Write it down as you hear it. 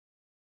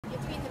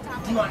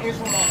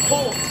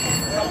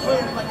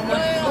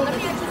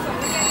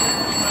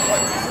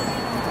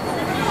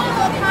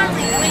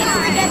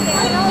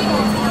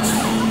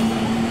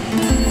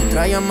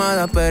Otra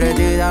llamada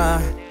perdida,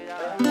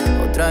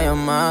 otra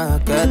llamada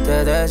que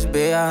te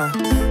desvía.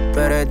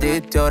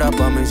 Perdiste, ahora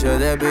pa' mí se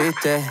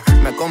desviste.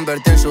 Me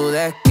convertí en su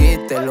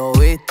desquite, lo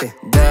viste.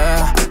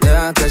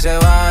 Deja que se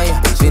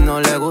vaya. Si no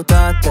le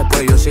gustaste,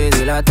 pues yo sí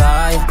di la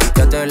talla.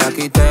 Ya te la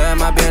quité,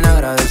 más bien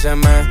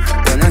agradéceme.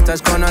 Que no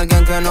estás con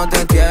alguien que no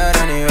te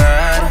quiere ni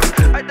ver.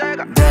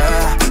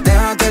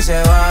 Deja que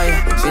se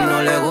vaya. Si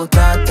no le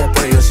gustaste,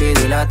 pues yo sí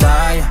di la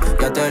talla.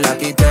 Ya te la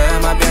quité,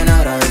 más bien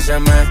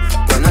agradéceme.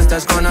 Que no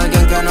estás con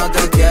alguien que no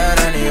te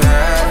quiere ni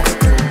ver.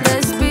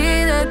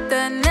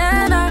 Despídete,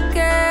 nena,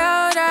 que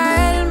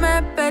ahora él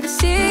me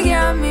persigue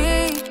a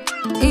mí.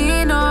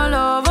 Y no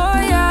lo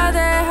voy a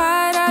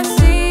dejar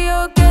así.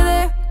 Yo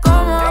quedé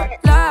como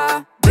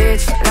la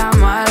bitch, la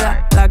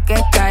mala, la que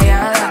es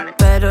callada,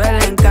 pero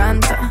el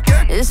encanto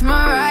es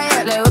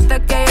Mariah. Le gusta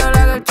que yo le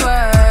haga el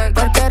twerk,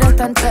 porque eres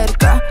tan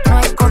cerca. No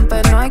hay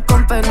compe, no hay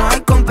compe, no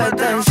hay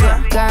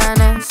competencia.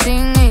 Gané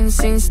sin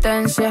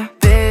insistencia,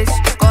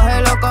 bitch,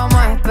 cógelo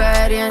como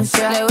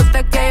experiencia. Le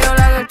gusta que yo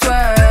le haga el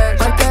twerk,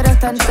 porque eres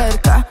tan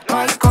cerca. No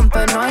hay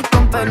compe, no hay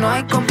compe, no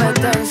hay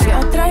competencia.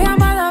 Otra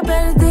llamada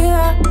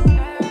perdida,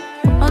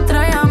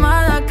 otra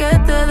llamada que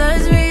te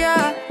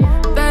desvía.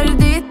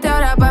 Perdiste,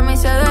 ahora pa' mí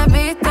se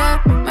desviste.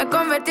 Me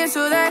convertí en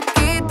su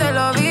desquite,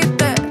 lo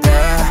viste.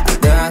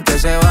 Deja que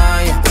se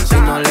vaya. Si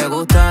no le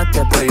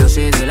gustaste, pues yo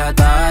sí di la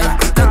talla.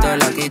 Ya te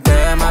la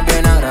quité, más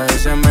bien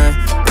agradéceme.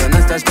 Que no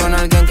estás con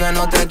alguien que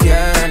no te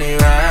quiere ni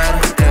ver.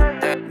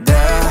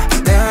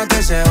 Deja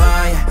que se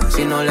vaya.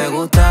 Si no le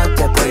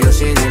gustaste, pues yo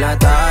sí di la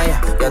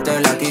talla. Ya te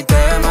la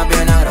quité, más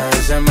bien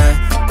agradéceme.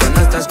 Que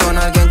no estás con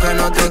alguien que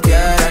no te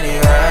quiere ni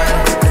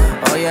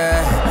ver. Oye,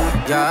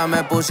 ya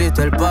me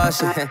pusiste el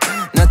pase.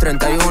 No es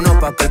 31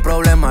 pa' que el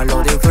problema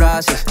lo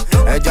disfraces.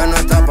 Ella no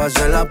está pa'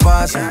 hacer la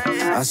paz,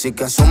 así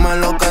que asume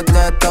lo que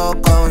te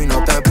tocó y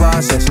no te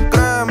pases.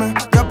 Créeme,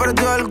 ya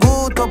perdió el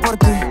gusto por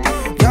ti.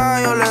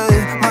 Ya yo le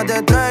di más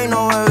de 3 y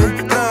no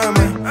bebí.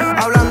 Créeme,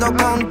 hablando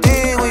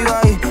contigo y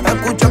ahí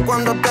escucha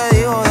cuando te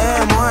digo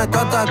dejemos esto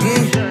hasta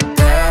aquí.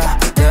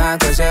 Deja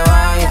que se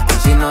vaya.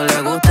 Si no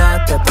le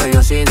gustaste, pues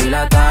yo sí di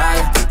la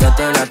talla. Ya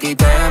te la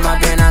quité, más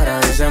bien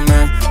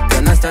agradéceme.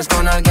 Que no estés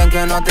con alguien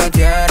que no te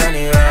quiere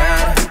ni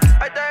ver.